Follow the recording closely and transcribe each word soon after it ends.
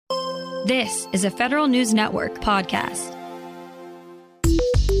This is a Federal News Network podcast.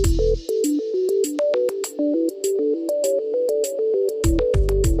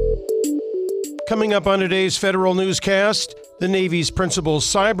 Coming up on today's Federal Newscast, the Navy's principal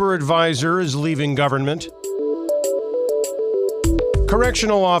cyber advisor is leaving government.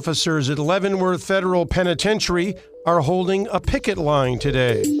 Correctional officers at Leavenworth Federal Penitentiary are holding a picket line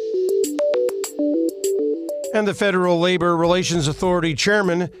today. And the Federal Labor Relations Authority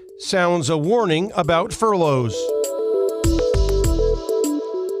chairman sounds a warning about furloughs.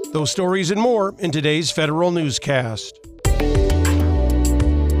 Those stories and more in today's Federal Newscast.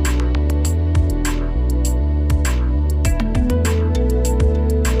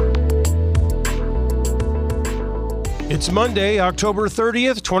 It's Monday, October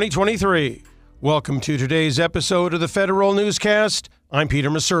 30th, 2023. Welcome to today's episode of the Federal Newscast. I'm Peter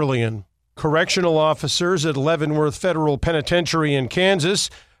Muserlian. Correctional officers at Leavenworth Federal Penitentiary in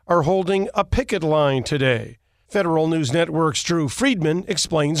Kansas are holding a picket line today. Federal News Network's Drew Friedman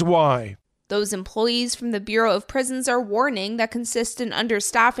explains why. Those employees from the Bureau of Prisons are warning that consistent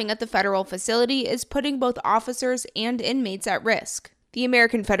understaffing at the federal facility is putting both officers and inmates at risk. The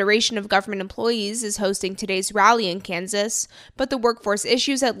American Federation of Government Employees is hosting today's rally in Kansas, but the workforce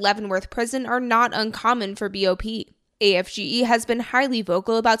issues at Leavenworth Prison are not uncommon for BOP. AFGE has been highly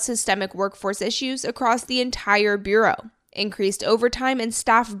vocal about systemic workforce issues across the entire Bureau. Increased overtime and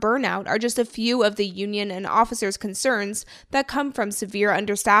staff burnout are just a few of the union and officers' concerns that come from severe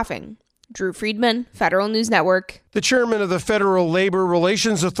understaffing. Drew Friedman, Federal News Network. The chairman of the Federal Labor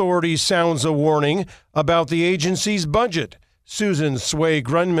Relations Authority sounds a warning about the agency's budget. Susan Sway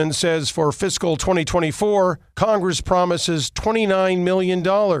Grunman says for fiscal 2024, Congress promises $29 million,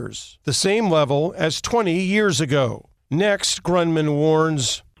 the same level as 20 years ago. Next, Grunman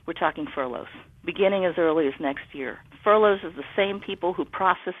warns, we're talking furloughs, beginning as early as next year. Furloughs is the same people who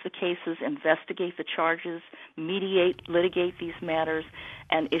process the cases, investigate the charges, mediate, litigate these matters,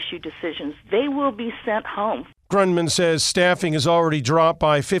 and issue decisions. They will be sent home. Grunman says staffing has already dropped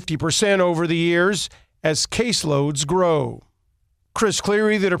by 50% over the years as caseloads grow. Chris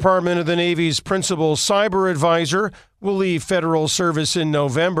Cleary, the Department of the Navy's principal cyber advisor, will leave federal service in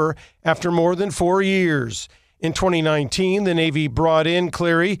November after more than 4 years. In 2019, the Navy brought in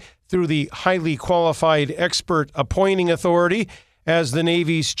Cleary through the Highly Qualified Expert Appointing Authority as the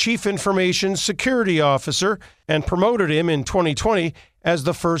Navy's Chief Information Security Officer and promoted him in 2020 as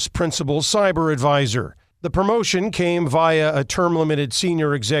the first principal cyber advisor. The promotion came via a term-limited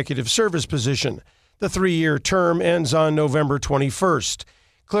senior executive service position. The 3-year term ends on November 21st.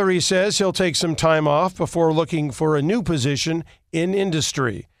 Cleary says he'll take some time off before looking for a new position in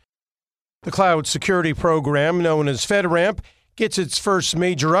industry. The cloud security program known as FedRAMP gets its first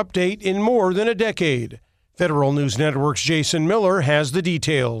major update in more than a decade. Federal News Network's Jason Miller has the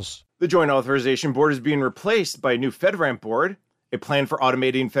details. The Joint Authorization Board is being replaced by a new FedRAMP board. A plan for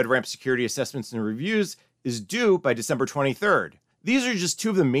automating FedRAMP security assessments and reviews is due by December 23rd. These are just two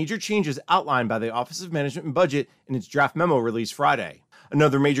of the major changes outlined by the Office of Management and Budget in its draft memo released Friday.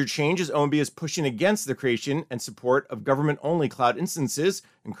 Another major change is OMB is pushing against the creation and support of government-only cloud instances,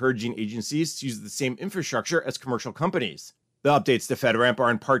 encouraging agencies to use the same infrastructure as commercial companies. The updates to FedRAMP are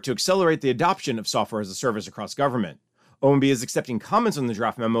in part to accelerate the adoption of software as a service across government. OMB is accepting comments on the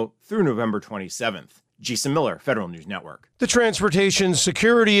draft memo through November 27th. Jason Miller, Federal News Network. The Transportation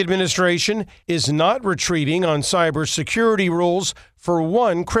Security Administration is not retreating on cybersecurity rules for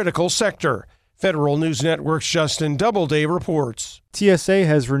one critical sector. Federal News Network's Justin Doubleday reports. TSA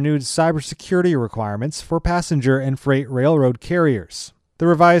has renewed cybersecurity requirements for passenger and freight railroad carriers. The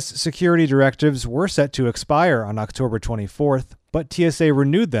revised security directives were set to expire on October 24th, but TSA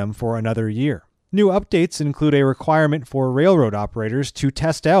renewed them for another year. New updates include a requirement for railroad operators to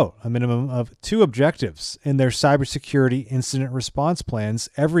test out a minimum of 2 objectives in their cybersecurity incident response plans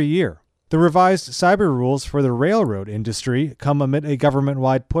every year. The revised cyber rules for the railroad industry come amid a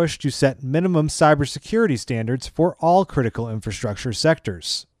government-wide push to set minimum cybersecurity standards for all critical infrastructure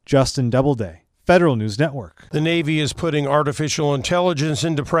sectors. Justin Doubleday, Federal News Network. The Navy is putting artificial intelligence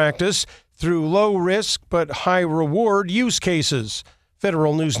into practice through low-risk but high-reward use cases.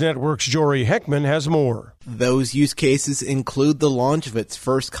 Federal News Network's Jory Heckman has more. Those use cases include the launch of its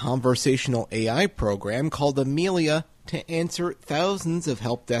first conversational AI program called Amelia to answer thousands of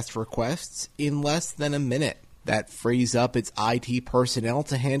help desk requests in less than a minute. That frees up its IT personnel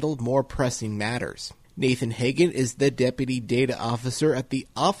to handle more pressing matters. Nathan Hagan is the Deputy Data Officer at the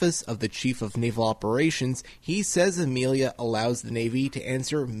Office of the Chief of Naval Operations. He says Amelia allows the Navy to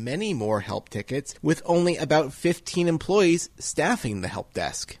answer many more help tickets with only about 15 employees staffing the help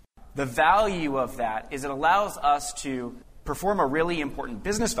desk. The value of that is it allows us to perform a really important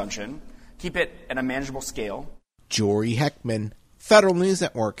business function, keep it at a manageable scale. Jory Heckman, Federal News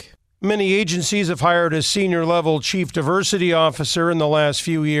Network. Many agencies have hired a senior-level chief diversity officer in the last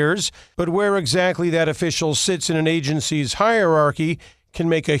few years, but where exactly that official sits in an agency's hierarchy can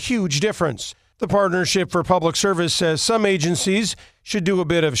make a huge difference. The Partnership for Public Service says some agencies should do a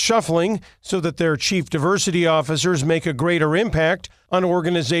bit of shuffling so that their chief diversity officers make a greater impact on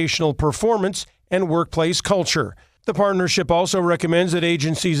organizational performance and workplace culture. The partnership also recommends that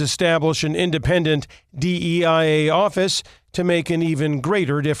agencies establish an independent DEIA office to make an even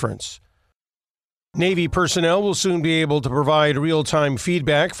greater difference. Navy personnel will soon be able to provide real-time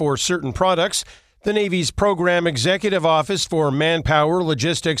feedback for certain products. The Navy's Program Executive Office for Manpower,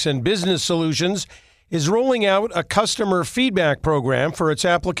 Logistics, and Business Solutions is rolling out a customer feedback program for its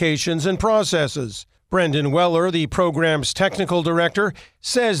applications and processes. Brendan Weller, the program's technical director,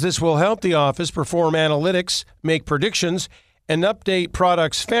 says this will help the office perform analytics, make predictions, and update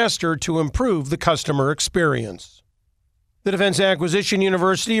products faster to improve the customer experience. The Defense Acquisition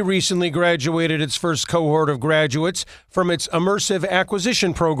University recently graduated its first cohort of graduates from its Immersive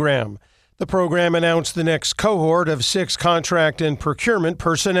Acquisition program. The program announced the next cohort of 6 contract and procurement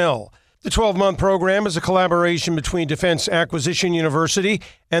personnel. The 12-month program is a collaboration between Defense Acquisition University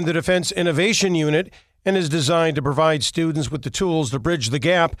and the Defense Innovation Unit and is designed to provide students with the tools to bridge the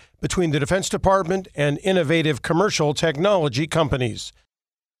gap between the Defense Department and innovative commercial technology companies.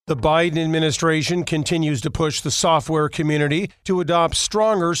 The Biden administration continues to push the software community to adopt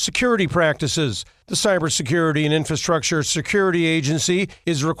stronger security practices. The Cybersecurity and Infrastructure Security Agency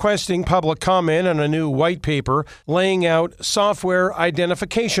is requesting public comment on a new white paper laying out software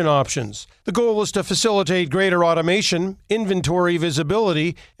identification options. The goal is to facilitate greater automation, inventory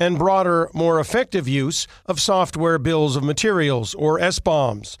visibility, and broader, more effective use of software bills of materials, or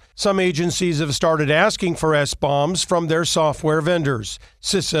SBOMs. Some agencies have started asking for SBOMs from their software vendors.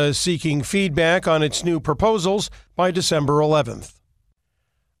 CISA is seeking feedback on its new proposals by December 11th.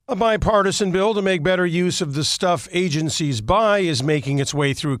 A bipartisan bill to make better use of the stuff agencies buy is making its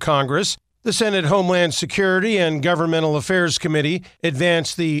way through Congress. The Senate Homeland Security and Governmental Affairs Committee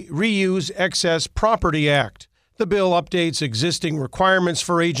advanced the Reuse Excess Property Act. The bill updates existing requirements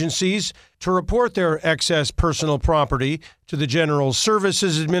for agencies to report their excess personal property to the General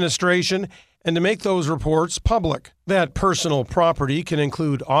Services Administration and to make those reports public. That personal property can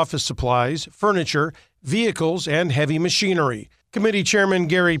include office supplies, furniture, vehicles, and heavy machinery. Committee Chairman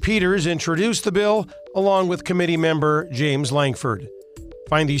Gary Peters introduced the bill, along with committee member James Langford.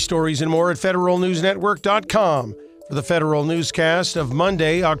 Find these stories and more at federalnewsnetwork.com. For the Federal Newscast of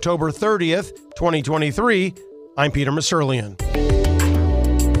Monday, October 30th, 2023, I'm Peter Musurlian.